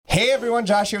Hey everyone,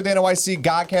 Josh here with the NYC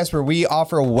Godcast, where we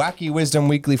offer wacky wisdom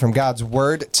weekly from God's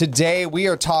Word. Today we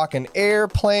are talking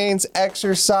airplanes,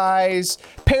 exercise,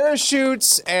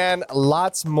 parachutes, and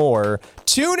lots more.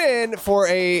 Tune in for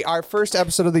our first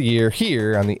episode of the year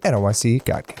here on the NYC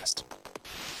Godcast.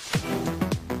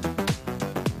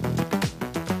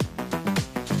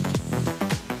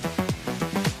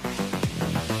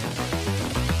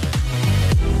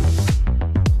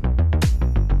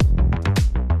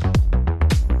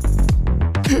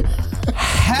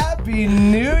 Happy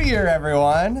New Year,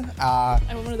 everyone. I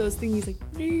want one of those thingies like...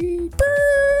 I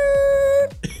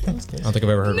don't think I've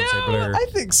ever heard one say blur. I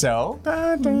think so.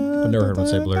 I've never heard one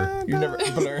say blur. You never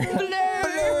blur.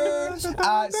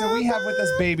 So we have with us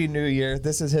Baby New Year.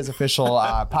 This is his official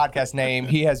podcast name.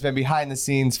 He has been behind the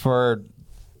scenes for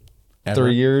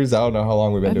 3 years. I don't know how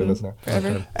long we've been doing this now.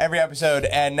 Forever. Every episode,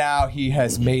 and now he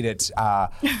has made it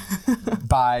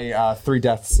by 3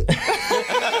 deaths.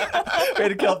 We had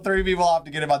to kill 3 people off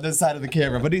to get him on this side of the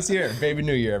camera, but he's here. Baby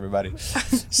New Year, everybody.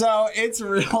 So it's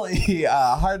really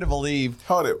hard to believe.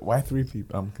 Hold it. Why 3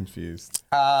 people? I'm confused.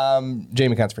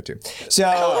 Jamie counts for 2.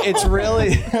 So it's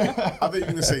really... I thought you were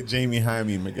going to say Jamie,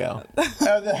 Jaime, Miguel. It's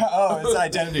an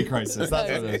identity crisis.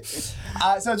 That's what it is.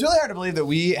 So it's really hard to believe that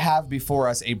we have before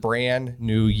us a brand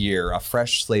new year, a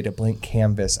fresh slate, a blank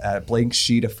canvas, a blank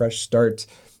sheet, a fresh start.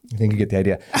 I think you get the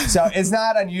idea. So it's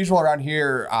not unusual around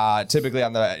here, typically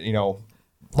on the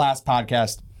last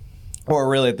podcast, or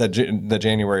really at the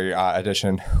January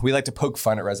edition, we like to poke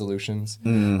fun at resolutions.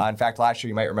 In fact, last year,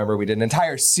 you might remember, we did an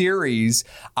entire series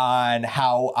on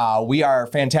how we are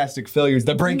fantastic failures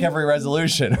that break every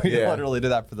resolution. We literally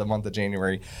did that for the month of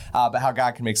January, but how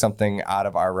God can make something out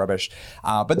of our rubbish.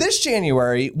 But this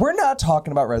January, we're not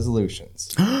talking about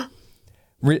resolutions.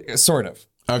 Sort of.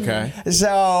 Okay.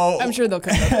 So I'm sure they'll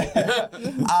come up.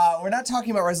 we're not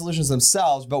talking about resolutions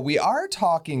themselves, but we are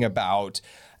talking about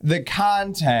the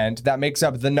content that makes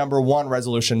up the number one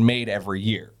resolution made every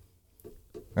year.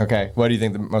 Okay, what do you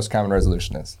think the most common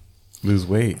resolution is? Lose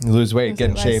weight. Lose weight,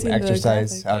 get in I've shape, seen the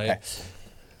exercise. graphic. Okay.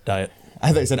 Diet.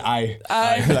 I thought you said I. Be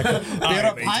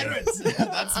a pirate.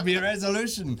 That's the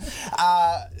resolution.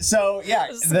 So yeah,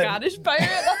 Scottish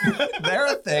pirate? they're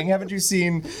a thing. Haven't you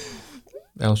seen?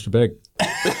 Alistair Begg.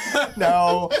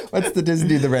 No. What's the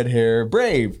Disney? The red hair.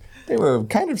 Brave. They were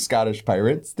kind of Scottish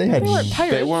pirates. They weren't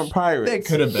pirates. They weren't pirates. They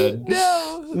could have been.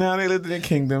 No, they lived in their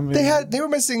kingdom. They were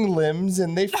missing limbs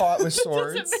and they fought with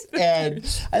swords. And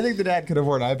I think the dad could have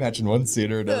worn an eye patch in one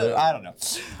scene or another. I don't know.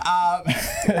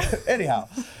 Anyhow,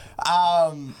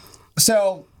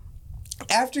 so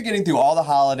after getting through all the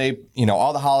holidays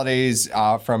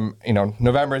from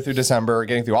November through December,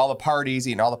 getting through all the parties,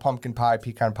 eating all the pumpkin pie,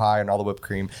 pecan pie, and all the whipped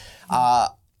cream,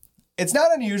 it's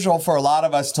not unusual for a lot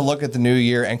of us to look at the new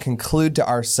year and conclude to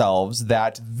ourselves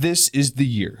that this is the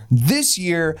year. This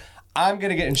year, I'm going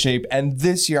to get in shape, and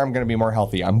this year, I'm going to be more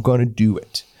healthy. I'm going to do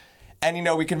it. And,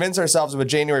 we convince ourselves with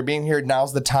January being here,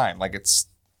 now's the time. Like, it's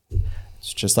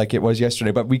just like it was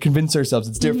yesterday, but we convince ourselves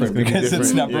it's different because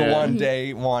it's number one,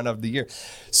 day one of the year.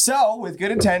 So, with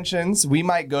good intentions, we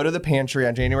might go to the pantry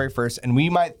on January 1st, and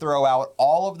we might throw out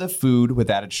all of the food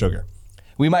with added sugar.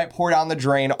 We might pour down the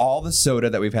drain all the soda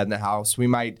that we've had in the house. We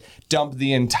might dump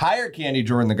the entire candy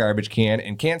drawer in the garbage can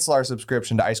and cancel our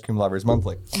subscription to Ice Cream Lovers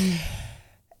Monthly.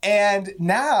 And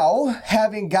now,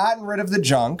 having gotten rid of the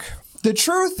junk, the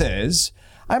truth is,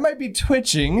 I might be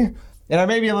twitching and I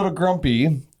may be a little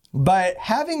grumpy, but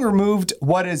having removed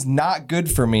what is not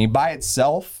good for me by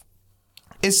itself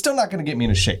is still not going to get me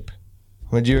into shape.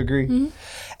 Would you agree? Mm-hmm.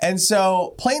 And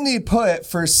so, plainly put,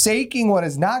 forsaking what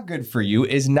is not good for you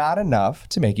is not enough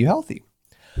to make you healthy.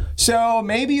 So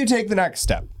maybe you take the next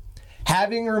step.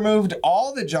 Having removed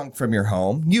all the junk from your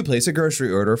home, you place a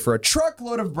grocery order for a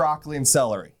truckload of broccoli and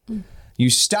celery.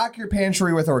 You stock your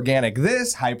pantry with organic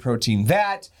this, high protein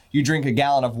that. You drink a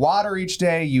gallon of water each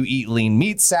day. You eat lean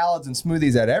meat, salads, and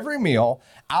smoothies at every meal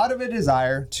out of a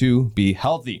desire to be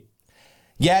healthy.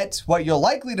 Yet, what you'll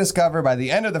likely discover by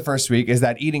the end of the first week is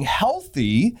that eating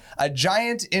healthy, a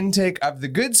giant intake of the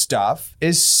good stuff,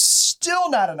 is still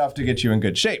not enough to get you in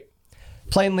good shape.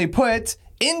 Plainly put,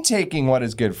 intaking what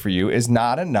is good for you is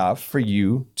not enough for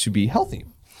you to be healthy.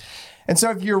 And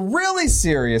so if you're really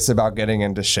serious about getting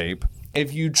into shape,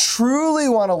 if you truly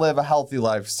want to live a healthy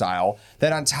lifestyle,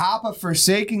 then on top of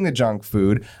forsaking the junk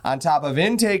food, on top of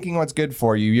intaking what's good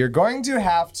for you, you're going to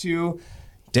have to,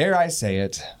 dare I say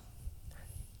it,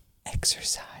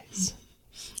 exercise.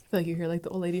 I feel like you hear like the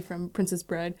old lady from Princess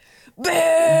Bride. Insert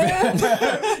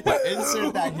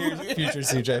that here, future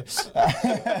CJ.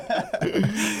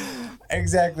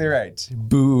 Exactly right.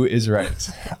 Boo is right.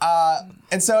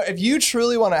 And so if you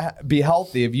truly want to be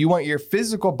healthy, if you want your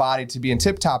physical body to be in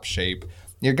tip-top shape,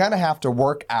 you're going to have to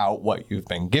work out what you've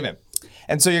been given.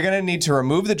 And so you're going to need to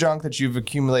remove the junk that you've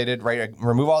accumulated, right?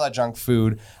 Remove all that junk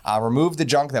food. Remove the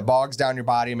junk that bogs down your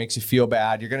body and makes you feel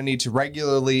bad. You're going to need to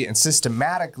regularly and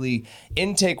systematically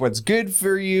intake what's good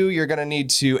for you. You're going to need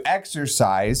to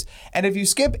exercise. And if you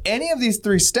skip any of these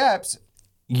 3 steps,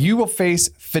 you will face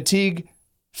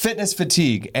fitness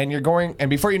fatigue. And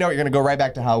before you know it, you're going to go right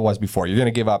back to how it was before. You're going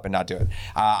to give up and not do it.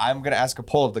 I'm going to ask a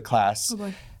poll of the class. Oh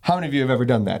boy. How many of you have ever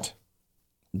done that?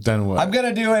 Done what? I'm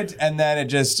going to do it, and then it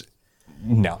just...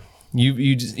 No,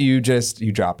 you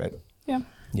drop it. Yeah.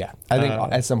 Yeah, I think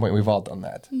at some point we've all done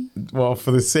that. Well, for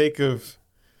the sake of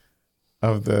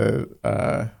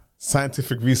the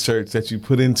scientific research that you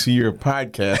put into your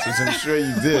podcast, which I'm sure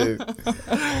you did,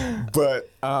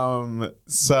 but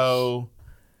so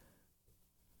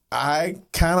I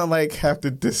kind of like have to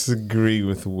disagree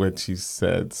with what you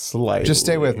said slightly. Just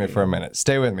stay with me for a minute.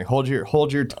 Stay with me. Hold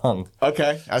your tongue.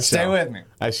 Okay, I shall. Stay with me.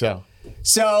 I shall.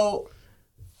 So,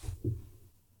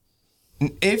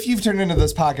 if you've tuned into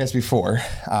this podcast before,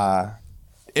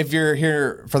 if you're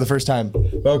here for the first time,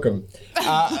 welcome.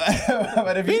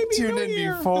 But if you tuned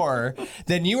in before,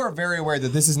 then you are very aware that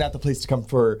this is not the place to come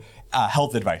for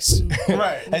health advice.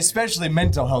 Right. Especially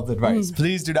mental health advice.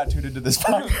 Please do not tune into this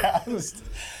podcast.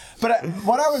 But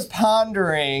what I was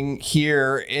pondering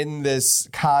here in this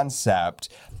concept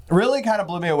really kind of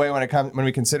blew me away when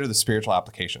we consider the spiritual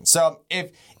application. So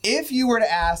if you were to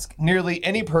ask nearly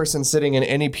any person sitting in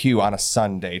any pew on a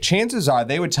Sunday, chances are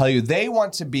they would tell you they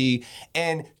want to be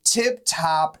in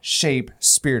tip-top shape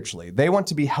spiritually. They want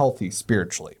to be healthy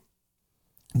spiritually.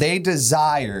 They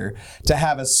desire to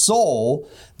have a soul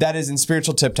that is in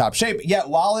spiritual tip-top shape. Yet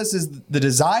while this is the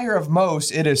desire of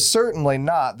most, it is certainly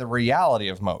not the reality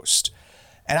of most.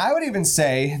 And I would even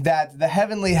say that the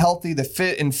heavenly healthy, the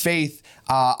fit and faith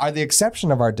are the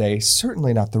exception of our day,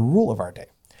 certainly not the rule of our day.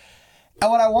 And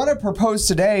what I want to propose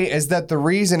today is that the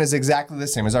reason is exactly the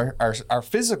same as our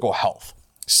physical health.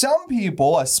 Some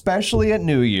people, especially at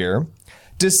New Year,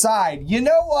 decide, you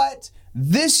know what?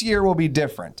 This year will be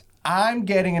different. I'm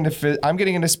getting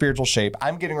into spiritual shape.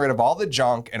 I'm getting rid of all the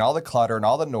junk and all the clutter and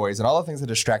all the noise and all the things that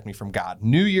distract me from God.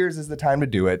 New Year's is the time to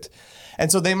do it.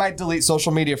 And so they might delete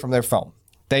social media from their phone.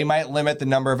 They might limit the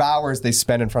number of hours they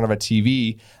spend in front of a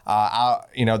TV.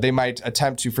 They might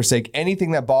attempt to forsake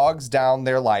anything that bogs down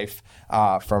their life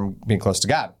from being close to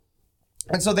God.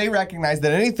 And so they recognize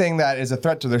that anything that is a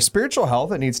threat to their spiritual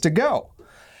health, it needs to go.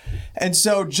 And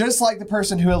so just like the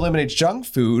person who eliminates junk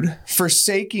food,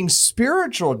 forsaking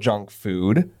spiritual junk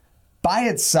food by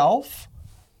itself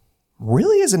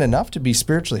really isn't enough to be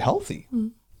spiritually healthy.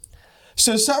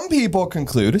 So some people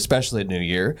conclude, especially at New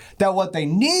Year, that what they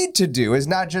need to do is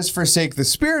not just forsake the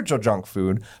spiritual junk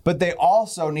food, but they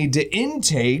also need to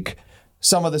intake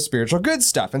some of the spiritual good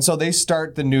stuff. And so they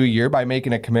start the new year by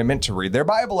making a commitment to read their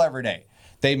Bible every day.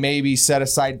 They maybe set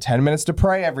aside 10 minutes to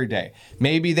pray every day.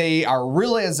 Maybe they are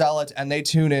really a zealot and they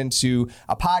tune into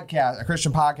a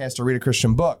Christian podcast, or read a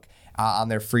Christian book on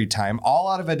their free time, all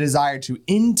out of a desire to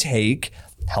intake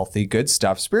healthy, good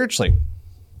stuff spiritually.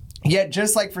 Yet,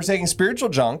 just like forsaking spiritual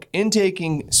junk,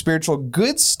 intaking spiritual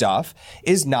good stuff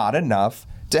is not enough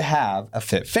to have a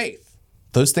fit faith.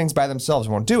 Those things by themselves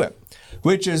won't do it.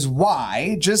 Which is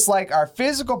why, just like our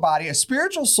physical body, a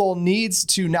spiritual soul needs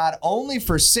to not only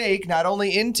forsake, not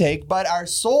only intake, but our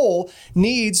soul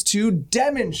needs to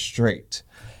demonstrate.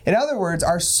 In other words,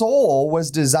 our soul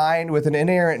was designed with an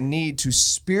inherent need to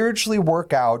spiritually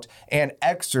work out and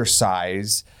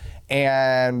exercise.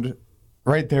 And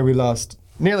right there, we lost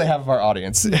nearly half of our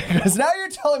audience. Because now you're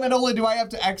telling me not only do I have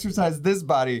to exercise this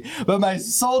body, but my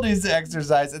soul needs to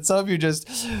exercise. And some of you just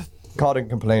called and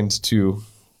complained to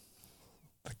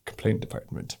the complaint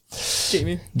department.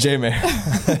 Jamie.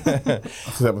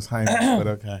 That was high, but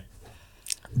okay.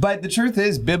 But the truth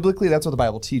is, biblically, that's what the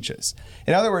Bible teaches.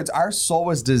 In other words, our soul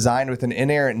was designed with an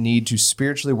inherent need to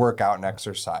spiritually work out and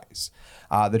exercise.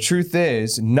 The truth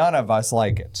is, none of us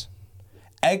like it.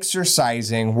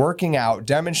 Exercising, working out,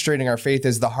 demonstrating our faith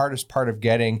is the hardest part of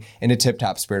getting into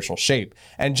tip-top spiritual shape.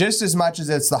 And just as much as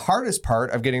it's the hardest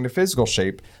part of getting to physical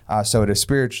shape, so it is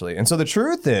spiritually. And so the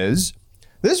truth is,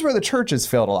 this is where the church has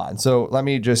failed a lot. And so let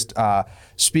me just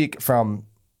speak from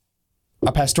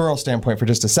a pastoral standpoint for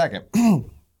just a second.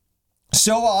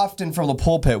 So often from the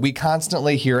pulpit, we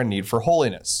constantly hear a need for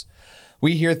holiness.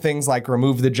 We hear things like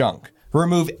remove the junk.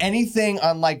 Remove anything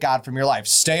unlike God from your life.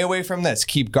 Stay away from this.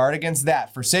 Keep guard against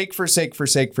that.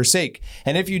 Forsake.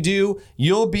 And if you do,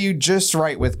 you'll be just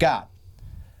right with God.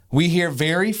 We hear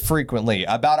very frequently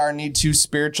about our need to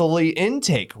spiritually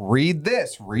intake. Read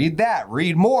this, read that,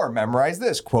 read more, memorize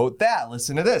this, quote that,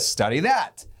 listen to this, study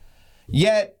that.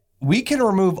 Yet, we can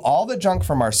remove all the junk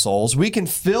from our souls. We can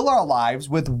fill our lives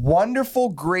with wonderful,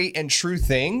 great, and true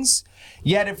things.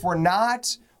 Yet, if we're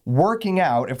not working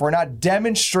out, if we're not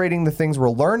demonstrating the things we're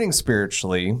learning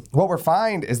spiritually, what we'll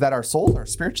find is that our souls are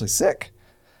spiritually sick.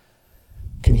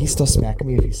 Can he still smack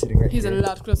me if he's sitting right He's here? a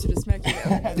lot closer to smack you.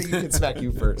 I think he can smack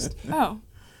you first. Oh.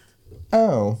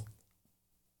 Oh.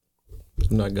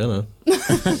 I'm not gonna.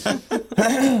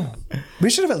 We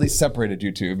should have at least separated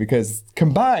you two because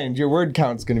combined, your word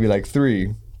count's going to be like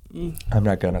 3. I'm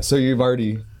not gonna. So you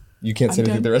can't say anything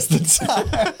done. the rest of the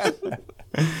time.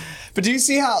 But do you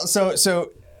see how,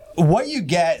 so what you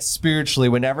get spiritually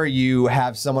whenever you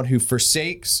have someone who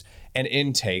forsakes and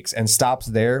intakes and stops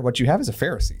there, what you have is a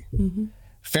Pharisee.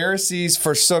 Pharisees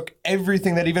forsook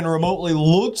everything that even remotely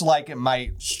looked like it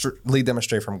might lead them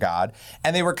astray from God.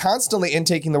 And they were constantly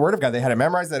intaking the word of God. They had it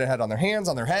memorized, they had it on their hands,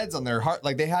 on their heads, on their heart.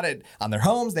 Like they had it on their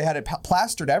homes. They had it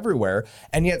plastered everywhere.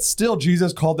 And yet still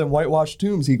Jesus called them whitewashed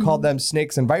tombs. He called them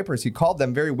snakes and vipers. He called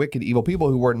them very wicked, evil people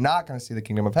who were not going to see the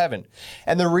kingdom of heaven.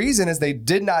 And the reason is they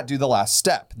did not do the last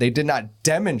step. They did not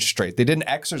demonstrate. They didn't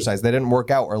exercise. They didn't work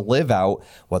out or live out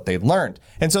what they learned.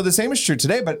 And so the same is true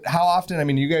today. But how often, I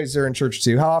mean, you guys are in church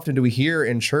too. How often do we hear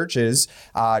in churches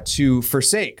to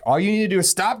forsake? All you need to do is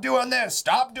stop doing this.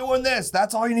 Stop doing this.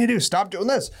 That's all you need to do. Stop doing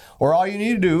this. Or all you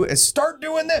need to do is start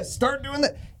doing this. Start doing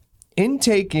that.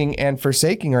 Intaking and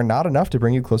forsaking are not enough to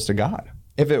bring you close to God.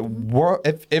 If it were,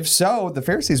 if so, the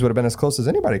Pharisees would have been as close as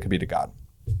anybody could be to God.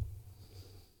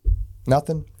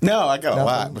 Nothing. No, I got a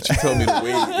lot, but you told me to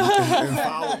wait and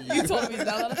follow you. You told me not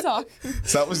allowed to talk.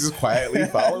 So I was just quietly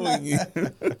following you.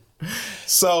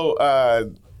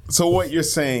 So what you're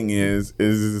saying is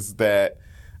that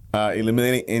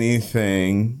eliminating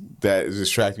anything that is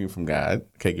distracting you from God,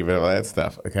 okay, get rid of all that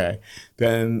stuff, okay,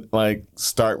 then like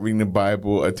start reading the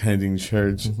Bible, attending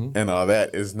church, and all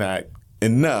that is not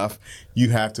enough.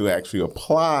 You have to actually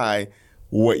apply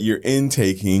what you're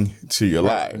intaking to your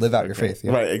life. Live out your faith.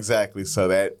 Yeah. Right, exactly. So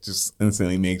that just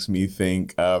instantly makes me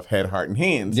think of Head, Heart, and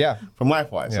Hands from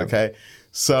LifeWise, okay?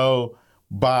 So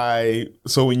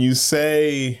when you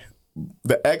say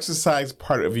the exercise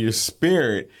part of your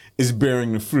spirit is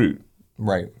bearing the fruit.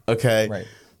 Right. Okay. Right.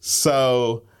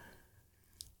 So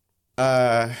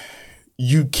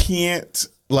you can't,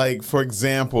 like, for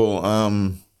example,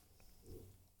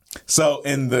 so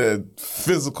in the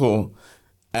physical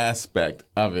aspect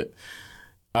of it,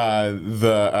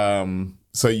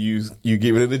 so you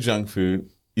get rid of the junk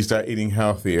food, you start eating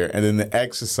healthier, and then the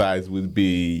exercise would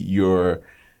be your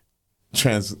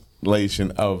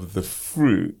translation of the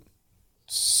fruit.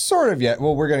 Sort of, yeah.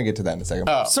 Well, we're going to get to that in a second.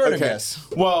 Sort of, yes.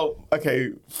 Well,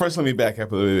 okay. First, let me back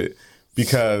up a little bit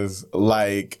because,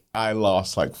 like, I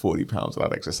lost like 40 pounds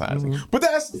without exercising. But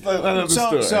that's another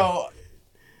story. So,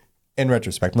 in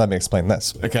retrospect, let me explain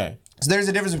this. Okay. So there's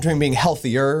a difference between being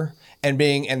healthier and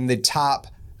being in the top.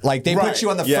 Like they put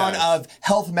you on the front of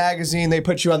Health Magazine. They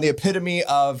put you on the epitome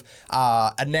of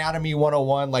Anatomy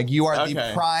 101. Like you are the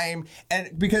prime.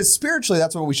 And because spiritually,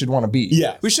 that's what we should want to be.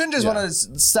 Yeah. We shouldn't just want to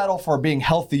settle for being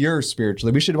healthier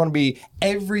spiritually. We should want to be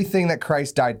everything that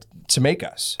Christ died to make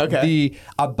us. Okay. The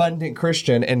abundant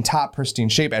Christian in top pristine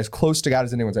shape, as close to God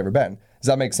as anyone's ever been. Does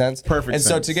that make sense? Perfect And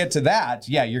sense. so to get to that,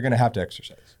 yeah, you're going to have to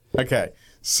exercise. Okay.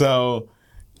 So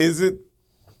is it,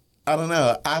 I don't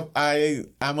know.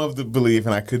 I'm of the belief,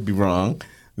 and I could be wrong,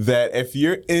 that if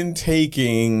you're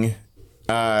intaking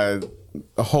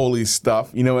holy stuff,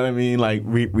 you know what I mean? Like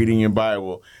reading your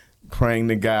Bible, praying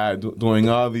to God, doing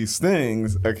all these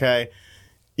things, okay?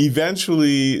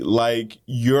 Eventually, like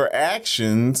your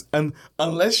actions, and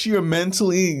unless you're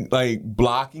mentally like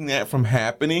blocking that from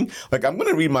happening, like I'm going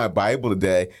to read my Bible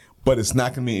today, but it's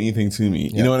not going to mean anything to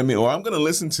me. You know what I mean? Or I'm going to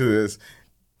listen to this,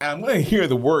 and I'm going to hear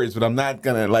the words, but I'm not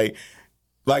going to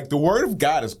like the word of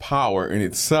God is power in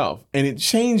itself, and it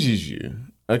changes you.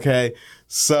 Okay.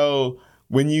 So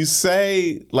when you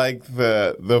say like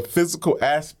the physical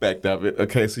aspect of it,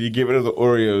 okay, so you get rid of the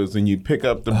Oreos and you pick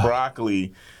up the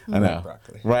broccoli, I know,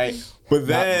 broccoli. right? But Not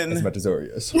then as much as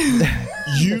Oreos.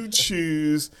 you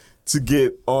choose to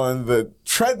get on the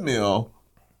treadmill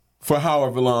for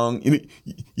however long,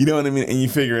 you know what I mean? And you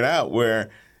figure it out, where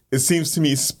it seems to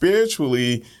me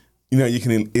spiritually, you know, you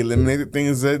can eliminate the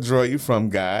things that draw you from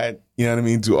God, you know what I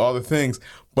mean? Do all the things.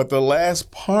 But the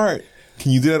last part,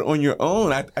 can you do that on your own?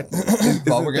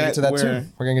 Well, we're going to get to that too.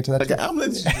 We're going to get to that Okay, too. I'm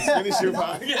going to let you just finish your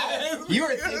podcast. You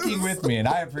are thinking with me, and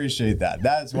I appreciate that.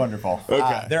 That is wonderful.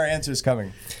 Okay. There are answers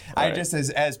coming. All I right. just,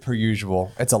 as per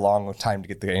usual, it's a long time to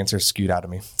get the answers skewed out of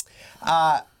me.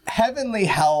 heavenly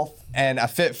health and a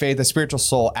fit faith, a spiritual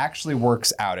soul, actually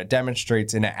works out. It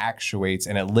demonstrates and it actuates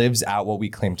and it lives out what we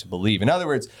claim to believe. In other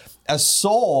words, a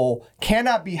soul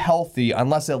cannot be healthy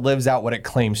unless it lives out what it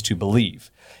claims to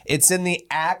believe. It's in the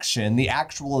action, the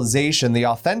actualization, the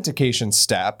authentication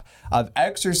step of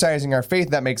exercising our faith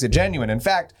that makes it genuine. In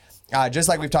fact, just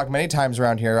like we've talked many times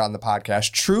around here on the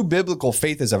podcast, true biblical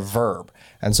faith is a verb.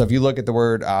 And so if you look at the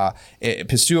word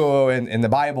pisteuo in the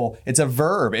Bible, it's a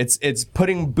verb. It's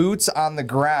putting boots on the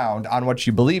ground on what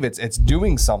you believe. It's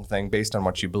doing something based on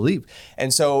what you believe.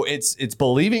 And so it's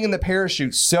believing in the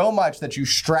parachute so much that you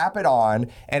strap it on,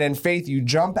 and in faith you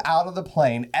jump out of the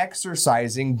plane,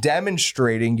 exercising,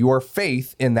 demonstrating your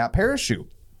faith in that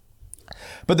parachute.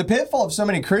 But the pitfall of so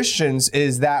many Christians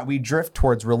is that we drift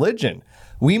towards religion.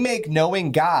 We make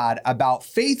knowing God about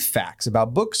faith facts,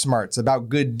 about book smarts, about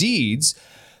good deeds,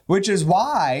 which is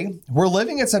why we're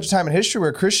living at such a time in history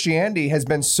where Christianity has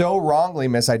been so wrongly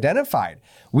misidentified.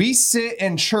 We sit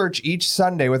in church each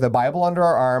Sunday with a Bible under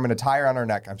our arm and a tie around our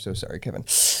neck. I'm so sorry, Kevin.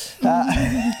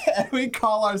 We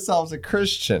call ourselves a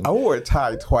Christian. I wore a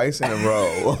tie twice in a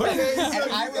row.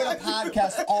 And I wrote a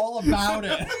podcast all about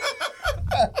it.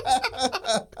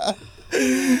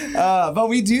 But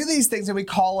we do these things and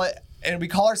we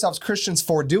call ourselves Christians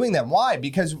for doing them. Why?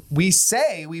 Because we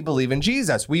say we believe in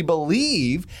Jesus. We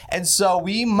believe, and so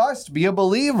we must be a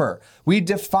believer. We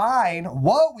define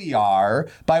what we are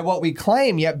by what we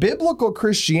claim, yet biblical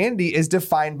Christianity is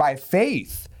defined by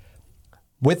faith.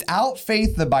 Without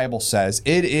faith, the Bible says,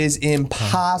 it is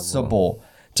impossible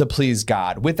to please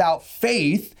God. Without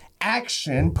faith,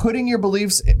 action, putting your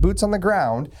boots on the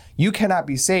ground, you cannot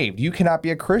be saved. You cannot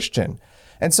be a Christian.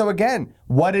 And so again,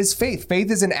 what is faith?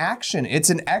 Faith is an action. It's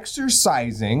an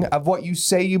exercising of what you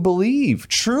say you believe.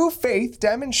 True faith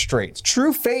demonstrates.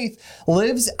 True faith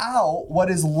lives out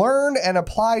what is learned and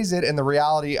applies it in the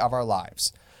reality of our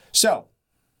lives. So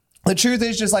the truth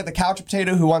is, just like the couch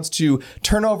potato who wants to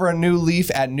turn over a new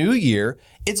leaf at New Year,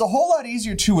 it's a whole lot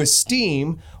easier to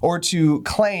esteem or to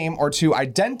claim or to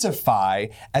identify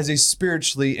as a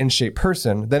spiritually in shape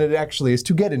person than it actually is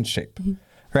to get in shape.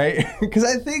 Right? Because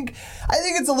I think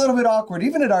it's a little bit awkward,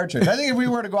 even at our church. I think if we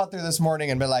were to go out there this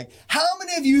morning and be like, how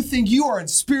many of you think you are in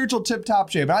spiritual tip-top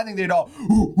shape? And I think they'd all,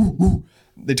 ooh, ooh, ooh.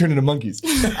 They turn into monkeys.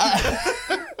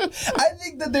 I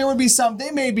think that there would be some,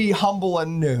 they may be humble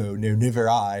and no, never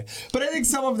I. But I think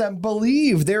some of them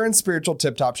believe they're in spiritual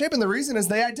tip-top shape. And the reason is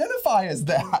they identify as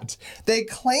that. They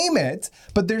claim it,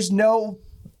 but there's no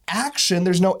action,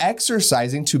 there's no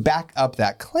exercising to back up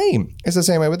that claim. It's the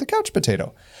same way with the couch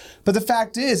potato. But the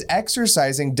fact is,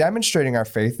 exercising, demonstrating our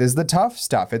faith is the tough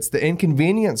stuff. It's the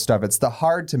inconvenient stuff. It's the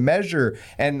hard to measure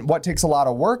and what takes a lot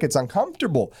of work. It's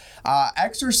uncomfortable.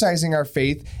 Exercising our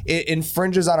faith, it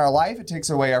infringes on our life. It takes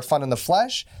away our fun in the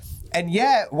flesh. And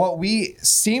yet, what we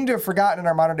seem to have forgotten in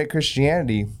our modern day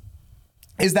Christianity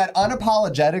is that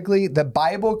unapologetically, the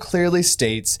Bible clearly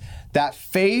states that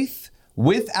faith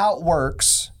without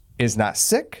works is not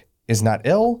sick, is not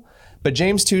ill. But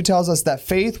James 2 tells us that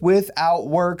faith without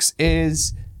works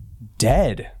is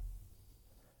dead.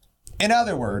 In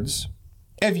other words,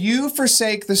 if you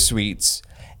forsake the sweets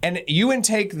and you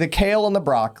intake the kale and the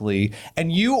broccoli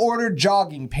and you order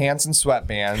jogging pants and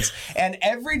sweatbands and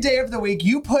every day of the week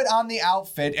you put on the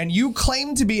outfit and you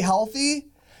claim to be healthy,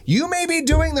 you may be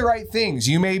doing the right things.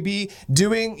 You may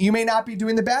not be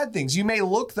doing the bad things. You may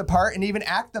look the part and even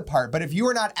act the part. But if you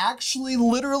are not actually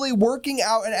literally working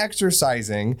out and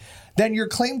exercising, then your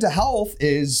claim to health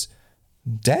is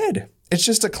dead. It's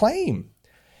just a claim.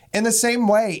 In the same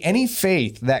way, any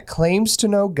faith that claims to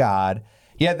know God,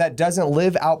 yet that doesn't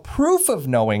live out proof of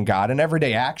knowing God in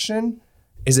everyday action,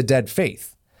 is a dead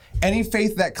faith. Any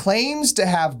faith that claims to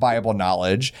have Bible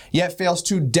knowledge, yet fails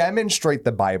to demonstrate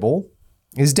the Bible,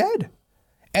 is dead.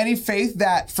 Any faith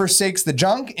that forsakes the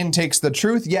junk and takes the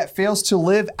truth, yet fails to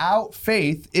live out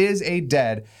faith, is a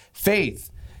dead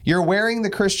faith. You're wearing the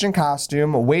Christian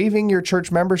costume, waving your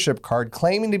church membership card,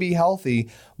 claiming to be healthy,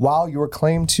 while your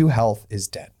claim to health is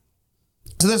dead.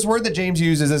 So this word that James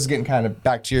uses, this is getting kind of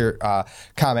back to your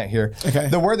comment here. Okay.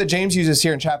 The word that James uses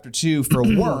here in chapter 2 for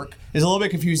work is a little bit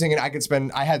confusing,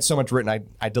 and I had so much written,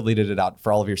 I deleted it out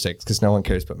for all of your sakes because no one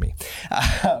cares but me.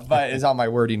 But it's all my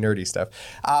wordy, nerdy stuff.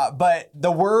 But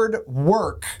the word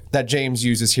work that James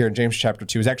uses here in James chapter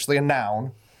 2 is actually a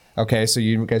noun. Okay, so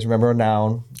you guys remember a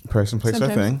noun? Person, place, or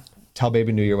thing. Tell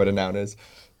Baby New Year what a noun is.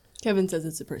 Kevin says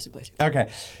it's a person, place. Okay.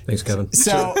 Thanks, Kevin.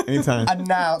 So Anytime. A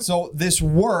noun. So this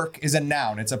work is a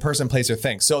noun. It's a person, place, or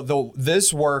thing. So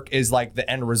this work is like the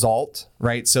end result,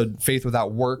 right? So faith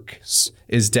without works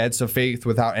is dead. So faith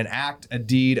without an act, a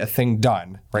deed, a thing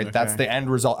done, right? Okay. That's the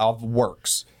end result of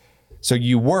works. So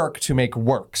you work to make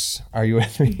works. Are you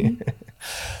with me?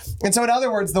 And so in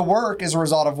other words, the work is a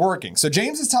result of working. So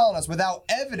James is telling us without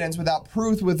evidence, without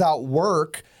proof, without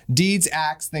work, deeds,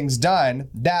 acts, things done,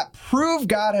 that prove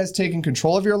God has taken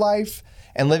control of your life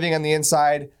and living on the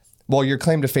inside, well, your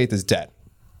claim to faith is dead.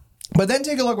 But then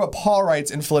take a look at what Paul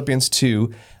writes in Philippians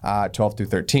 2, 12 through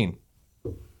 13.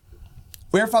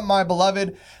 Wherefore, my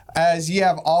beloved, as ye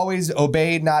have always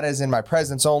obeyed, not as in my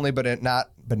presence only, but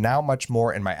now much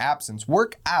more in my absence,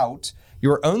 work out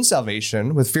your own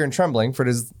salvation with fear and trembling, for it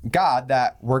is God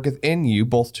that worketh in you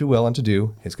both to will and to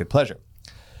do his good pleasure.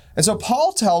 And so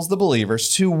Paul tells the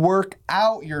believers to work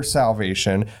out your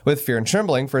salvation with fear and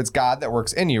trembling, for it's God that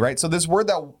works in you, right? So this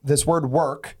word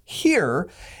work here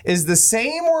is the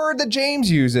same word that James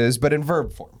uses, but in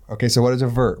verb form. Okay, so what is a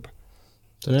verb?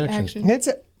 It's an action. Action. It's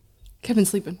a Kevin's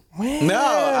sleeping. No,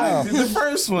 I did the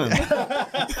first one.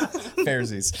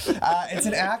 Pharisees. It's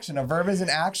an action. A verb is an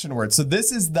action word. So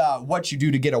this is what you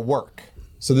do to get a work.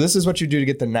 So this is what you do to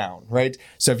get the noun, right?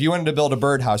 So if you wanted to build a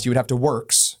birdhouse, you would have to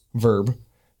works, verb,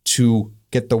 to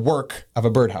get the work of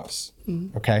a birdhouse.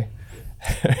 Okay?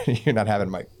 You're not having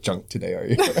my junk today, are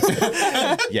you?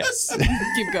 Yes.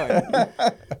 Keep going.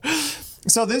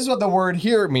 So this is what the word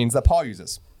here means that Paul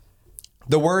uses.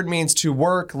 The word means to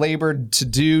work, labor, to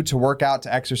do, to work out,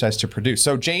 to exercise, to produce.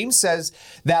 So James says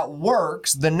that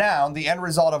works, the noun, the end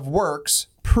result of works,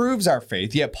 proves our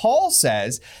faith. Yet Paul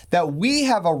says that we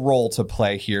have a role to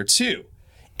play here too.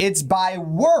 It's by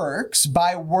works,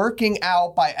 by working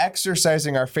out, by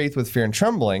exercising our faith with fear and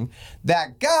trembling,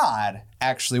 that God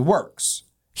actually works.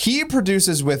 He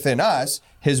produces within us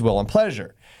his will and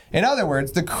pleasure. In other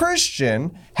words, the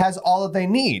Christian has all that they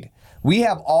need. We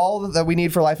have all that we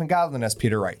need for life and godliness,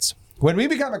 Peter writes. When we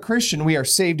become a Christian, we are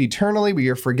saved eternally. We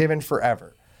are forgiven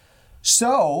forever.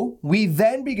 So we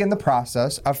then begin the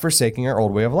process of forsaking our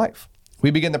old way of life. We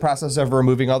begin the process of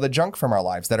removing all the junk from our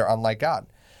lives that are unlike God.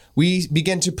 We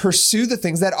begin to pursue the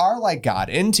things that are like God,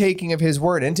 intaking of his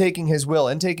word, intaking his will,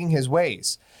 intaking his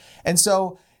ways. And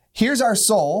so here's our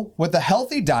soul with a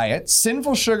healthy diet.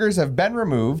 Sinful sugars have been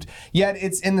removed, yet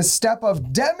it's in the step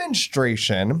of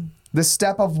demonstration, the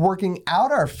step of working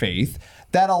out our faith,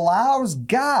 that allows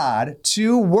God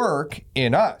to work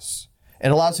in us.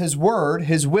 It allows his word,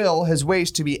 his will, his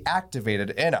ways to be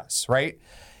activated in us, right?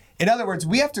 In other words,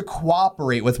 we have to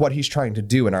cooperate with what he's trying to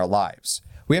do in our lives.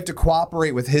 We have to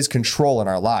cooperate with his control in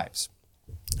our lives.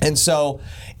 And so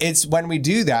it's when we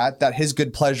do that his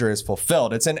good pleasure is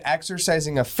fulfilled. It's an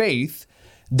exercising of faith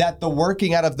that the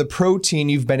working out of the protein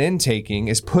you've been intaking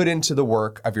is put into the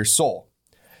work of your soul.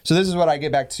 So this is what I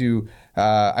get back to,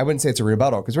 I wouldn't say it's a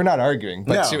rebuttal because we're not arguing,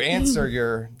 but to answer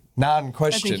your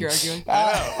non-question. I think you're arguing.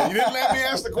 I know. You didn't let me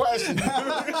ask the question.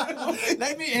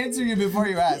 Let me answer you before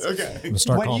you ask. Okay. I'm gonna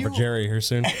start calling for Jerry here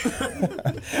soon.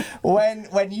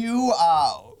 When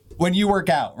you work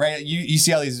out, right? You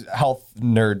see all these health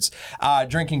nerds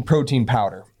drinking protein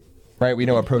powder. Right, we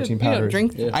know what protein You don't powder is.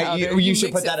 drink the powder. You You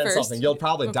should mix put that it in first. something. You'll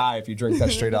probably die if you drink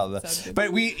that straight out of Sounds the.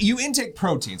 good. But you intake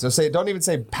protein. So don't even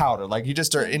say powder. Like you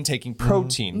just are intaking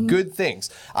protein, good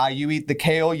things. You eat the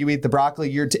kale, you eat the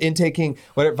broccoli. You're intaking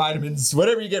whatever vitamins,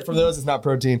 whatever you get from those is not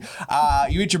protein.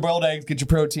 You eat your boiled eggs, get your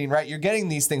protein. Right, you're getting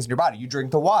these things in your body. You drink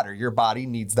the water. Your body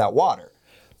needs that water.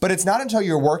 But it's not until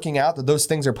you're working out that those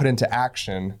things are put into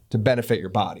action to benefit your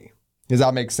body. Does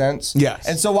that make sense? Yes.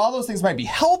 And so while those things might be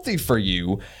healthy for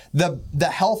you, the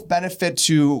health benefit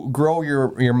to grow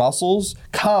your muscles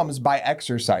comes by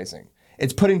exercising.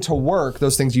 It's putting to work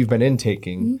those things you've been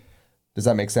intaking. Does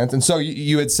that make sense? And so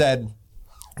you had said,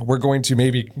 we're going to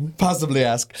maybe possibly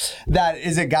ask that,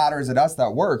 is it God or is it us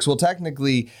that works? Well,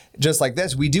 technically, just like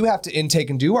this, we do have to intake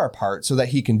and do our part so that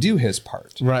he can do his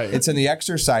part. Right. It's in the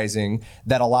exercising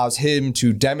that allows him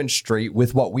to demonstrate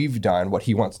with what we've done what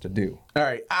he wants to do. All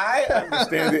right. I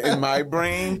understand it in my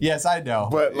brain. Yes, I know.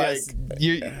 But,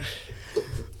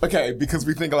 Okay, because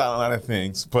we think a lot of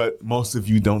things, but most of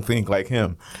you don't think like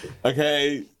him.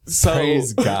 Okay, so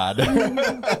praise God.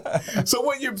 So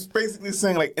what you're basically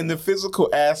saying, like in the physical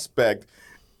aspect,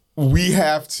 we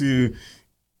have to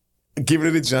get rid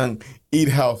of the junk, eat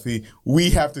healthy. We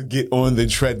have to get on the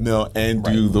treadmill and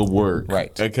do the work.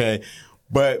 Right. Okay.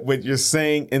 But what you're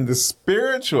saying in the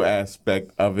spiritual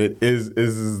aspect of it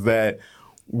is that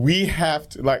we have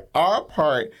to, like, our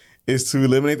part is to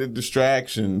eliminate the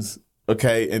distractions.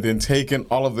 Okay, and then taking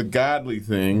all of the godly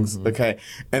things, okay,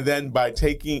 and then by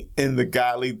taking in the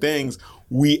godly things,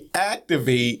 we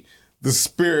activate the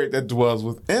spirit that dwells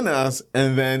within us,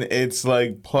 and then it's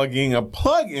like plugging a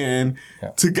plug in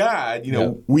to God. You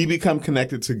know, we become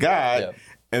connected to God,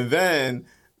 and then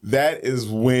that is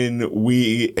when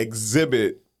we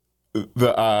exhibit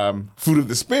the fruit of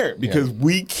the Spirit, because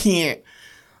we can't,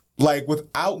 like,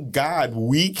 without God,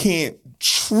 we can't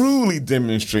truly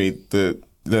demonstrate the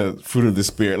fruit of the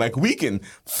Spirit. Like, we can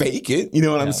fake it, you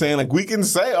know what I'm saying? Like, we can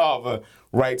say all the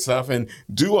right stuff and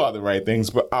do all the right things,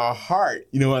 but our heart,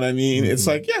 you know what I mean? It's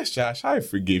like, yes, Josh, I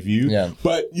forgive you. Yeah.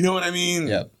 But you know what I mean?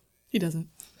 Yeah. He doesn't.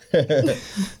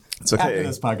 It's okay. After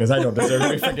this podcast, I don't deserve to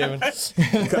be forgiven.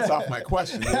 He cuts off my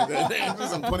question.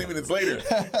 Some 20 minutes later.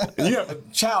 And you have a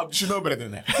child, you should know better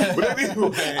than that. But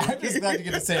anyway. I'm just glad to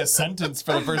get to say a sentence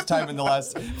for the first time in the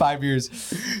last 5 years.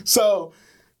 So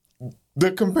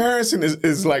the comparison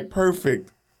is like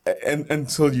perfect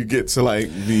until you get to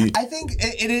like the. I think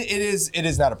it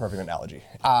is not a perfect analogy.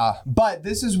 But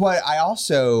this is what I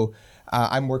also.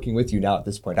 I'm working with you now at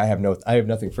this point. I have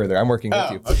nothing further. I'm working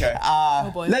with you. Okay.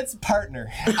 Boy. Let's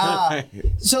partner.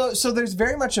 So there's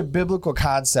very much a biblical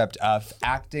concept of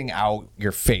acting out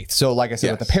your faith. So like I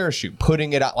said, with the parachute,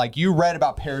 putting it out, like you read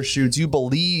about parachutes, you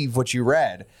believe what you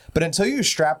read, but until you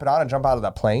strap it on and jump out of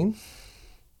that plane,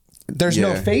 there's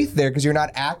no faith there because you're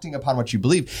not acting upon what you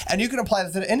believe. And you can apply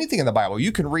that to anything in the Bible.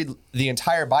 You can read the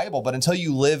entire Bible, but until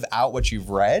you live out what you've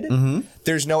read,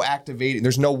 there's no activating,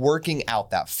 there's no working out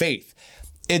that faith.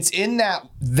 It's in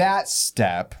that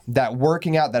step, that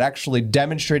working out, that actually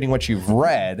demonstrating what you've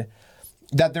read,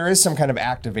 that there is some kind of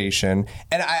activation.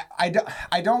 And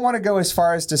I don't want to go as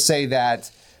far as to say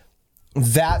that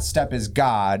step is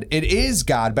God. It is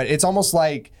God, but it's almost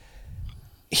like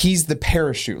he's the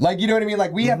parachute. Like, you know what I mean?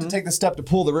 Like, we have to take the step to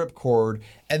pull the ripcord,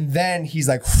 and then he's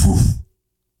like, whew.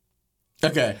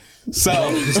 Okay. So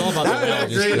It's all about the That was a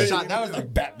analogies, great right? shot. That was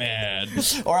like Batman.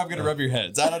 Or I'm going to rub your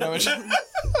heads. I don't know which.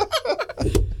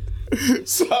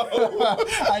 So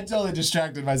I totally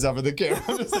distracted myself with the camera.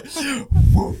 I'm just like,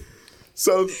 whew.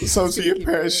 So to your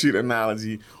parachute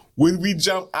analogy, when we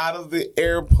jump out of the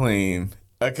airplane,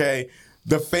 okay,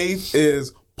 the faith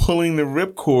is pulling the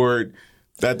ripcord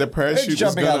that the parachute It's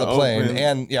jumping is out of the plane. open.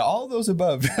 And all those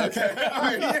above. Okay. All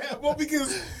right, yeah. Well,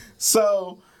 because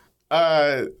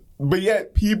but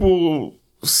yet people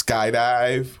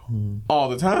skydive all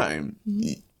the time.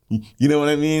 You know what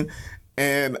I mean?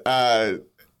 And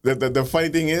the funny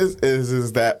thing is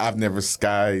that I've never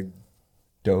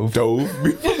dove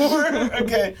before.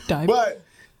 Okay. Dive. But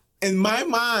in my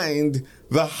mind,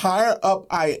 the higher up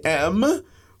I am,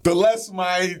 the less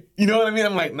you know what I mean?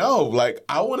 I'm like, no, like,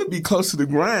 I want to be close to the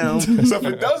ground. So if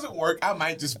it doesn't work, I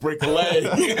might just break a leg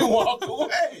and walk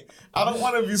away. I don't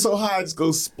want to be so high, I just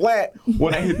go splat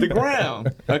when I hit the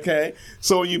ground. Okay?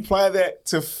 So when you apply that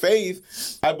to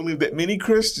faith, I believe that many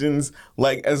Christians,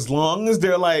 like, as long as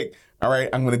they're like, all right,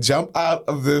 I'm going to jump out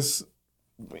of this,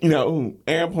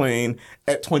 airplane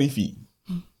at 20 feet.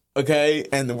 Okay?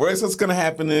 And the worst that's going to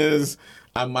happen is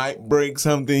I might break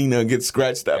something, get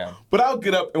scratched up. Yeah. But I'll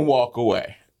get up and walk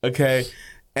away. Okay?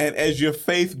 And as your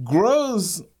faith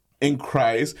grows in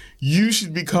Christ, you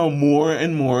should become more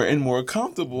and more and more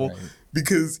comfortable,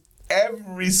 because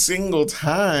every single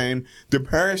time the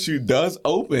parachute does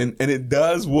open, and it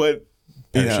does what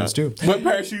Parachutes do. What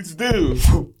parachutes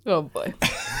do. Oh boy.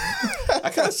 I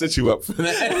kind of set you up for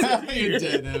that. You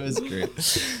did. That was great.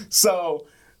 So,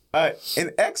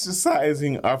 in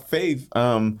exercising our faith,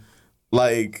 I'm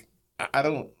of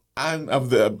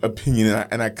the opinion,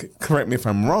 and correct me if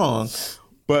I'm wrong,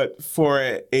 but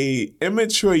for a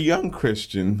immature young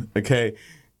Christian, okay,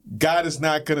 God is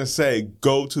not going to say,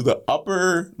 go to the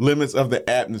upper limits of the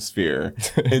atmosphere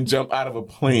and jump out of a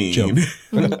plane.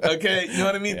 Okay, you know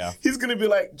what I mean? Yeah. He's going to be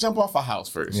like, jump off a house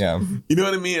first. Yeah. You know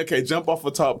what I mean? Okay, jump off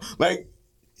a top. Like,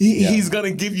 he's going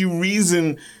to give you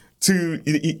reason to,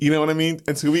 you know what I mean?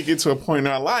 Until we get to a point in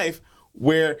our life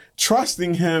where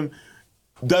trusting him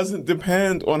doesn't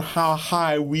depend on how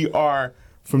high we are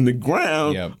from the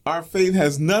ground. Yep. Our faith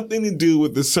has nothing to do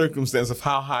with the circumstance of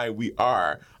how high we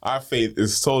are. Our faith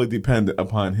is solely dependent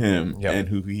upon him and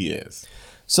who he is.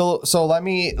 So let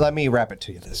me wrap it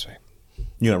to you this way.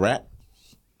 You gonna rap?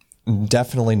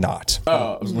 Definitely not.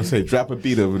 Oh, I was gonna say, drop a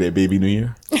beat over there, baby New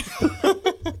Year.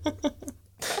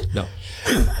 No.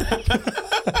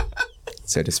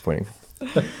 So disappointing.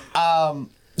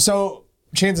 So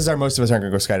chances are most of us aren't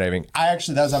going to go skydiving.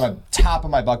 That was on the top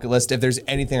of my bucket list. If there's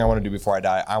anything I want to do before I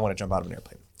die, I want to jump out of an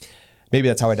airplane. Maybe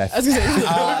that's how I die. I was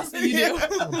gonna say, you do.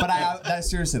 But that's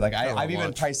seriously, like, I've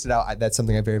even priced it out. That's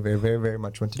something I very, very, very, very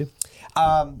much want to do.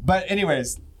 But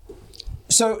anyways,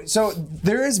 so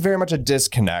there is very much a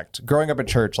disconnect. Growing up at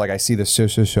church, like, I see this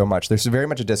so much. There's very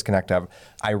much a disconnect of,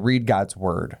 I read God's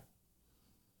word.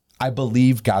 I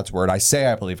believe God's word. I say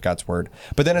I believe God's word.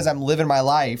 But then as I'm living my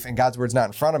life and God's word's not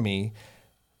in front of me,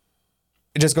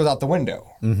 it just goes out the window.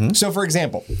 Mm-hmm. So for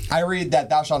example, I read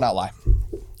that thou shalt not lie.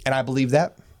 And I believe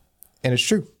that. And it's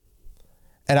true.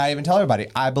 And I even tell everybody,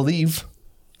 I believe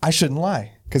I shouldn't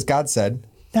lie because God said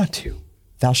not to.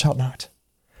 Thou shalt not.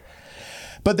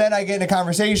 But then I get in a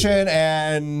conversation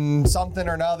and something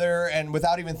or another, and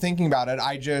without even thinking about it,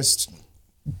 I just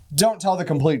don't tell the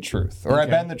complete truth, or I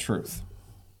bend the truth.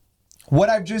 What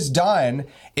I've just done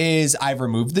is I've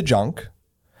removed the junk,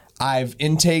 I've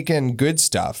intaken good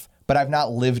stuff, but I've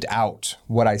not lived out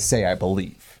what I say I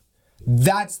believe.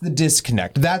 That's the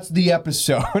disconnect. That's the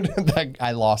episode that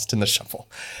I lost in the shuffle.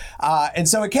 And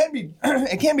so it can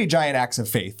be giant acts of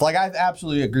faith. Like, I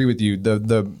absolutely agree with you.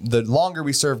 The longer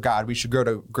we serve God, we should go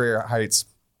to greater heights,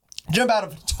 jump out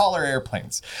of taller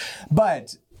airplanes.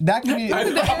 But that can be.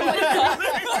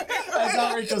 I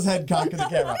saw Rachel's head cock in the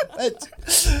camera.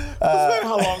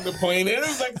 How long the plane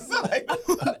is? Like,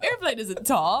 Airplane isn't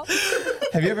tall.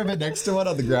 Have you ever been next to one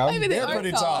on the ground? I mean, they They're are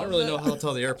pretty tall. tall. I don't really know how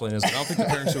tall the airplane is. I don't think the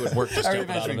parachute would work just Are you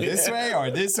jumping out of measuring it. this way or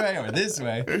this way or this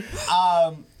way?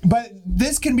 But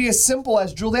this can be as simple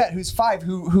as Juliet, who's 5,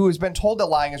 who has been told that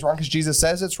lying is wrong because Jesus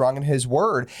says it's wrong in his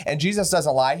word. And Jesus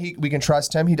doesn't lie. We can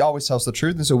trust him. He always tells the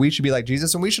truth. And so we should be like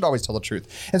Jesus, and we should always tell the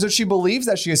truth. And so she believes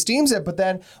that, she esteems it. But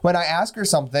then when I ask her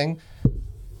something,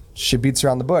 she beats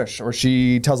around the bush, or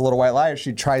she tells a little white lie, or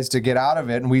she tries to get out of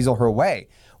it and weasel her way.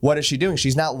 What is she doing?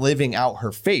 She's not living out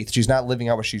her faith. She's not living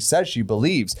out what she says she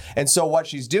believes. And so what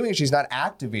she's doing is she's not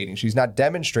activating. She's not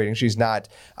demonstrating. She's not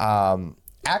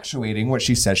actuating what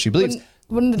she says she believes.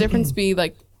 Wouldn't the difference be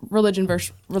like religion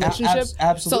versus relationship?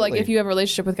 Absolutely. So like if you have a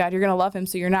relationship with God, you're gonna love him,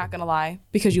 so you're not gonna lie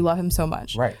because you love him so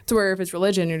much. Right. To where if it's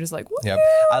religion, you're just like, what? Yep.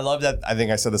 I love that. I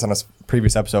think I said this on a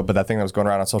previous episode, but that thing that was going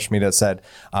around on social media that said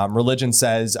religion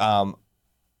says,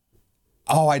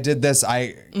 oh, I did this.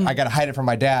 I got to hide it from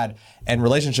my dad. And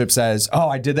relationship says, oh,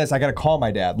 I did this. I got to call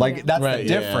my dad. Like, that's Right,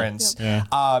 the yeah. difference. Yeah.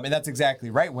 And that's exactly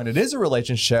right. When it is a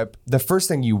relationship, the first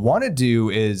thing you want to do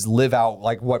is live out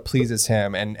like what pleases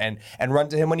him and run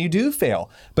to him when you do fail.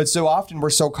 But so often we're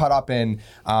so caught up in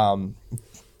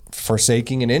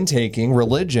forsaking and intaking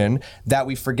religion that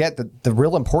we forget that the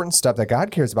real important stuff that God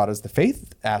cares about is the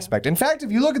faith aspect. In fact,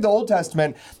 if you look at the Old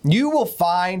Testament, you will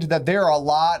find that there are a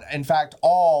lot, in fact,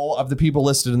 all of the people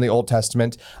listed in the Old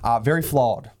Testament, very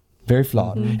flawed. Very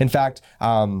flawed. In fact,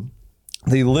 the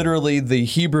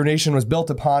Hebrew nation was built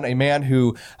upon a man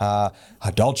who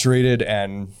adulterated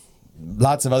and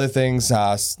lots of other things,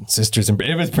 sisters and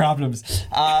it was problems.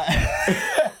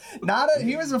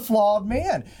 He was a flawed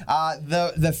man.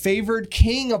 The favored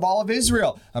king of all of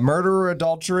Israel, a murderer,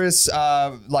 adulterous,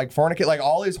 like fornicate, like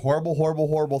all these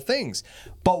horrible things.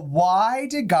 But why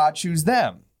did God choose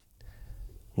them?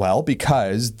 Well,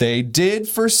 because they did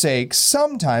forsake,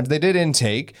 sometimes they did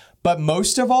intake, but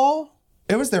most of all,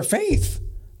 it was their faith.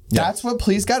 That's what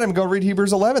pleased God. Go read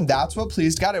Hebrews 11. That's what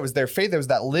pleased God. It was their faith. It was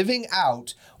that living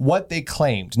out what they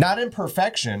claimed, not in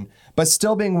perfection, but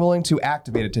still being willing to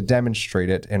activate it, to demonstrate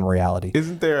it in reality.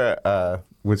 isn't there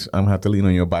which I'm gonna have to lean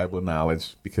on your Bible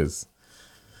knowledge because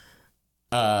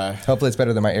Hopefully it's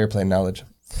better than my airplane knowledge.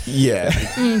 yeah.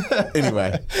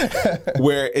 Anyway,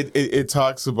 where it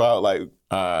talks about like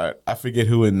I forget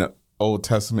who in the Old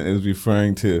Testament is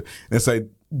referring to. And it's like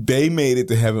they made it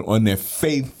to heaven on their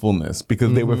faithfulness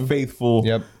because they were faithful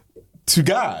Yep. to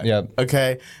God. Yep.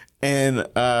 Okay. And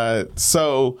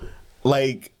so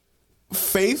like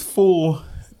faithful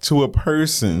to a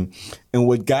person and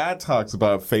what God talks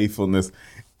about faithfulness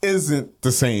isn't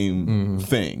the same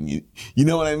thing. You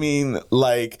know what I mean?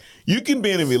 Like you can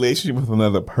be in a relationship with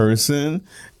another person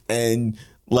and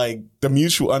like the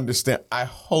mutual understand. I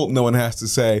hope no one has to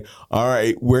say, all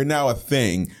right, we're now a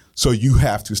thing. So you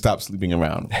have to stop sleeping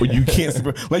around, or you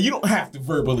can't. Like you don't have to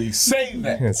verbally say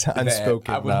that. It's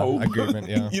unspoken I would hope. agreement.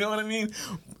 Yeah. You know what I mean?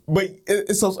 But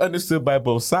it's also understood by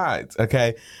both sides.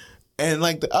 Okay, and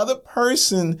like the other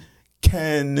person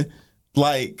can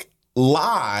like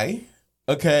lie.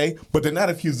 Okay, but they're not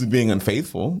accused of being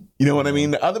unfaithful. You know what I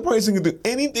mean? The other person can do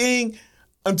anything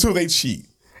until they cheat.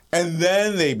 And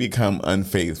then they become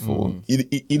unfaithful.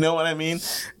 You know what I mean?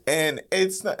 And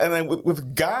it's not, and then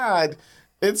with God,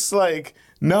 it's like,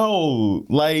 no,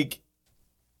 like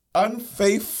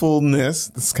unfaithfulness,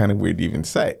 this is kind of weird to even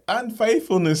say.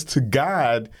 Unfaithfulness to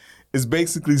God is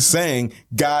basically saying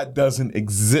God doesn't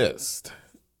exist.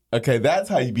 Okay, that's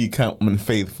how you become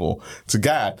unfaithful to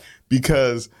God.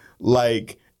 Because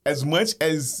like as much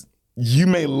as you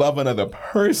may love another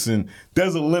person,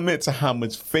 there's a limit to how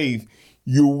much faith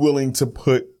you're willing to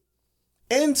put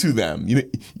into them.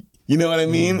 You know what I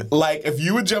mean? Like if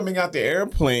you were jumping out the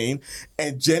airplane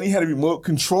and Jenny had a remote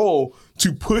control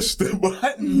to push the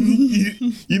button,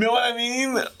 you know what I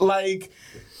mean? Like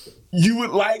you would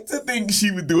like to think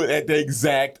she would do it at the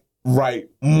exact right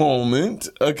moment,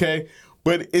 okay?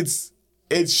 but it's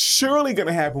surely going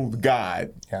to happen with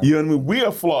God. Yeah. You know what I mean? We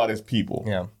are flawed as people.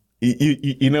 Yeah.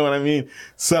 You know what I mean?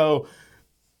 So,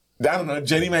 I don't know.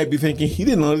 Jenny might be thinking, he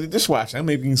didn't know the dishwasher. I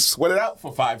maybe can sweat it out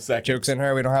for 5 seconds. Jokes in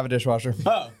her. We don't have a dishwasher.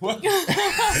 Oh, well.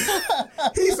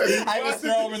 He said, I just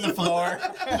throw them in the floor.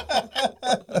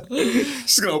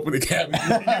 Just going to open the cabinet.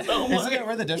 Isn't it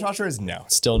where the dishwasher is? No.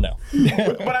 Still no.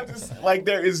 But I'm just like,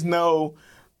 there is no,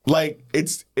 like,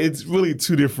 it's really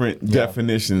two different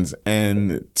definitions,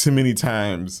 and too many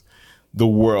times the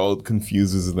world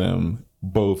confuses them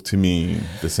both to mean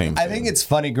the same thing. I think it's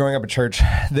funny growing up at church,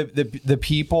 the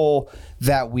people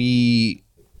that we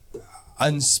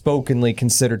unspokenly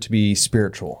consider to be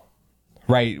spiritual,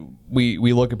 right? We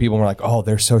look at people and we're like, oh,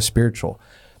 they're so spiritual.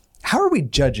 How are we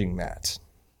judging that?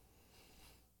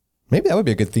 Maybe that would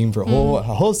be a good theme for a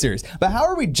whole series. But how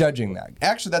are we judging that?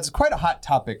 Actually, that's quite a hot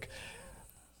topic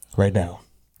right now.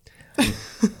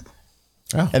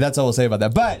 And that's all we'll say about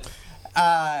that. But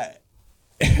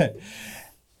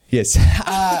yes,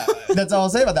 that's all I'll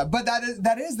say about that. But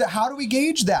that is the, how do we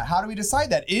gauge that? How do we decide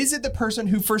that? Is it the person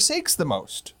who forsakes the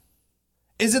most?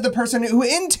 Is it the person who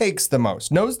intakes the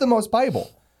most, knows the most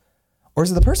Bible? Or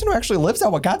is it the person who actually lives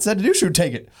out what God said to do should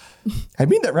take it? I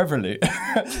mean that reverently.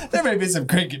 There may be some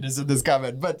crankiness in this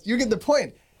comment, but you get the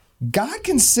point. God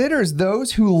considers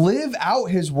those who live out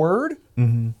his word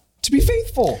to be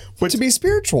faithful, to be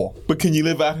spiritual. But can you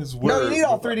live out his word? No, you need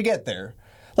all three to get there.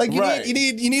 Like you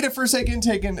need a forsake,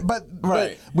 intake, but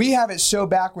we have it so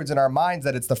backwards in our minds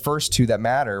that it's the first two that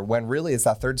matter, when really it's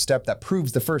that third step that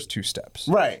proves the first two steps.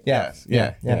 Right. Yeah.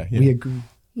 Yes. Yeah. We agree.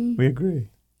 We agree.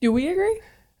 Do we agree?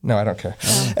 No, I don't care.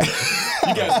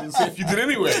 You guys didn't say if you did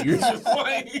anyway. You're just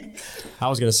like. I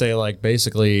was gonna say like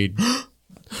basically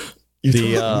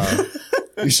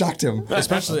You shocked him.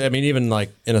 especially I mean even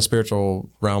like in a spiritual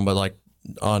realm, but like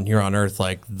on here on earth,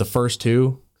 like the first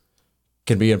two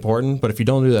can be important, but if you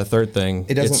don't do that third thing,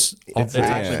 It doesn't. it's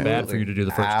actually bad for you to do the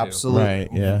first two. Absolutely. Right,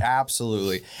 yeah.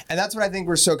 Absolutely. And that's what I think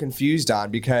we're so confused on,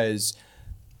 because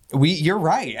you're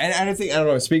right. And I think, I don't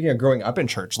know, speaking of growing up in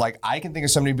church, like I can think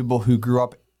of so many people who grew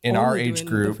up in our Only age doing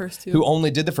the group first two. who only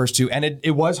did the first two, and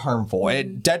it was harmful.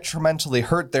 It detrimentally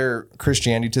hurt their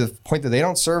Christianity to the point that they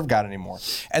don't serve God anymore.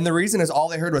 And the reason is all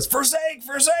they heard was forsake,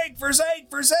 forsake,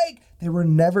 forsake, forsake. They were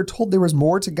never told there was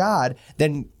more to God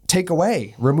than take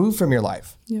away, remove from your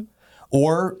life. Yep.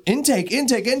 Or intake,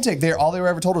 intake, intake. All they were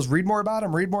ever told was read more about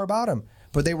him, read more about him.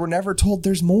 But they were never told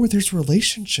there's more, there's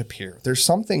relationship here. There's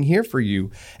something here for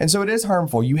you. And so it is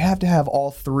harmful. You have to have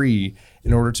all three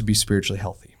in order to be spiritually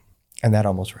healthy. And that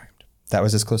almost rhymed. That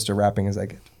was as close to rapping as I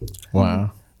get.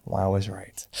 Wow. Wow, I was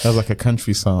right. That was like a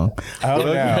country song. Oh,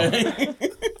 no.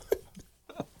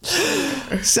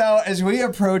 So as we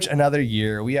approach another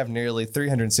year, we have nearly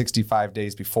 365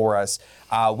 days before us.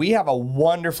 We have a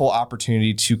wonderful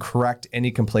opportunity to correct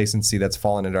any complacency that's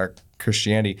fallen into our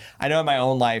Christianity. I know in my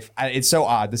own life, it's so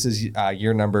odd. This is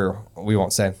year number, we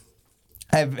won't say.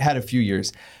 I've had a few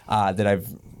years that I've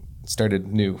started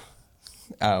new.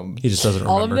 He just doesn't remember.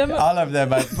 All of them? All of them.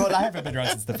 But I haven't been around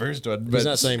since the first one. But He's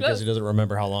not saying because he doesn't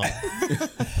remember how long.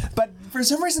 But for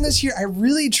some reason this year, I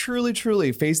really, truly,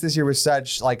 truly faced this year with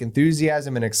such like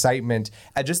enthusiasm and excitement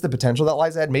at just the potential that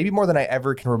lies ahead, maybe more than I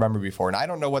ever can remember before. And I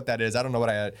don't know what that is. I don't know what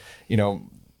I,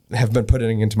 have been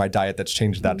putting into my diet that's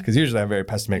changed that, because usually I'm very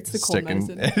pessimistic, and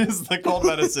it is the cold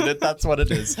medicine. That's what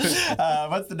it is.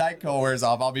 Once the night cold wears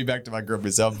off, I'll be back to my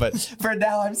grumpy self. But for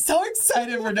now, I'm so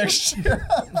excited for next year.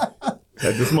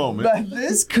 At this moment. But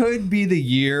this could be the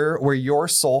year where your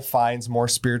soul finds more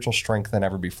spiritual strength than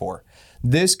ever before.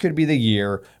 This could be the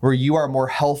year where you are more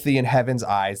healthy in heaven's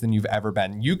eyes than you've ever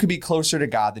been. You could be closer to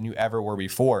God than you ever were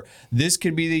before. This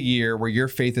could be the year where your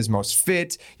faith is most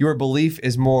fit, your belief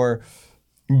is more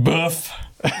buff.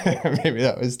 Maybe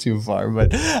that was too far,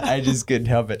 but I just couldn't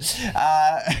help it.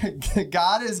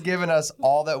 God has given us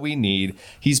all that we need.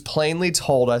 He's plainly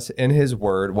told us in his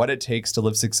word what it takes to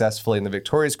live successfully in the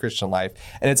victorious Christian life,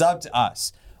 and it's up to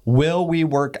us. Will we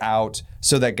work out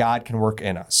so that God can work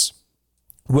in us?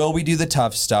 Will we do the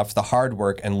tough stuff, the hard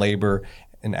work, and labor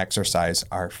and exercise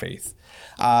our faith?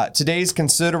 Today's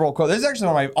considerable quote. This is actually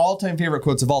one of my all-time favorite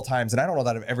quotes of all times, and I don't know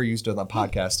that I've ever used it on the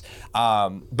podcast,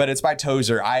 but it's by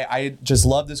Tozer. I just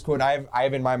love this quote. I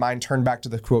have in my mind turned back to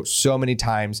the quote so many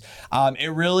times.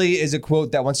 It really is a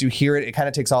quote that once you hear it, it kind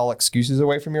of takes all excuses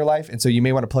away from your life, and so you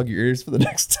may want to plug your ears for the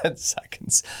next 10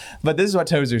 seconds. But this is what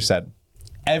Tozer said.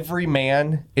 Every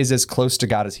man is as close to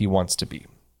God as he wants to be.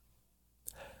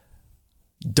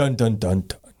 Dun, dun, dun,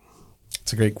 dun.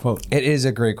 It's a great quote. It is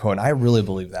a great quote. I really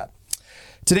believe that.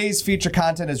 Today's feature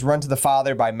content is Run to the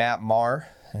Father by Matt Maher.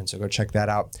 And so go check that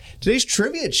out. Today's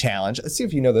trivia challenge. Let's see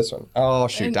if you know this one. Oh,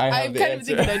 shoot. And I have I'm the kind of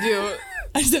answer. thinking I do.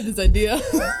 I just have this idea.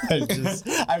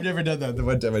 I've never done that the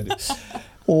one time I did.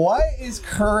 What is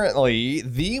currently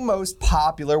the most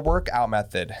popular workout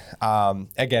method?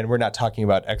 Again, we're not talking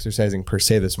about exercising per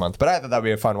se this month, but I thought that would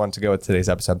be a fun one to go with today's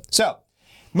episode. So,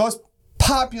 most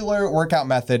popular workout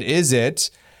method, is it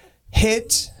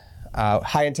HIIT,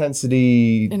 high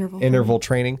intensity interval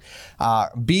training,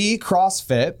 B,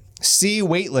 CrossFit, C,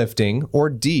 weightlifting, or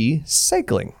D,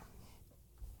 cycling?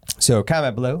 So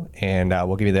comment below and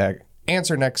we'll give you the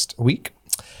answer next week.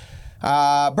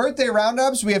 Birthday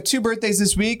roundups. We have 2 birthdays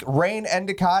this week. Rain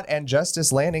Endicott and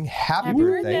Justice Landing. Happy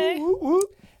birthday.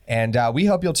 And we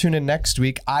hope you'll tune in next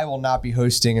week. I will not be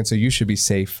hosting, and so you should be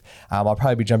safe. I'll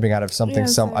probably be jumping out of something,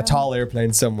 Yes, a tall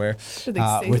airplane somewhere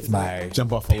with my...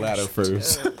 Jump off a ladder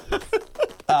first.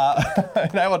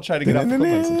 and I will try to get off the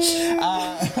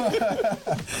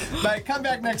cliff. But come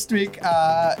back next week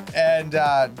and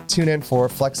tune in for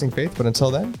Flexing Faith. But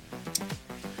until then,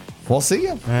 we'll see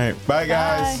you. All right. Bye,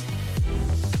 guys. Bye.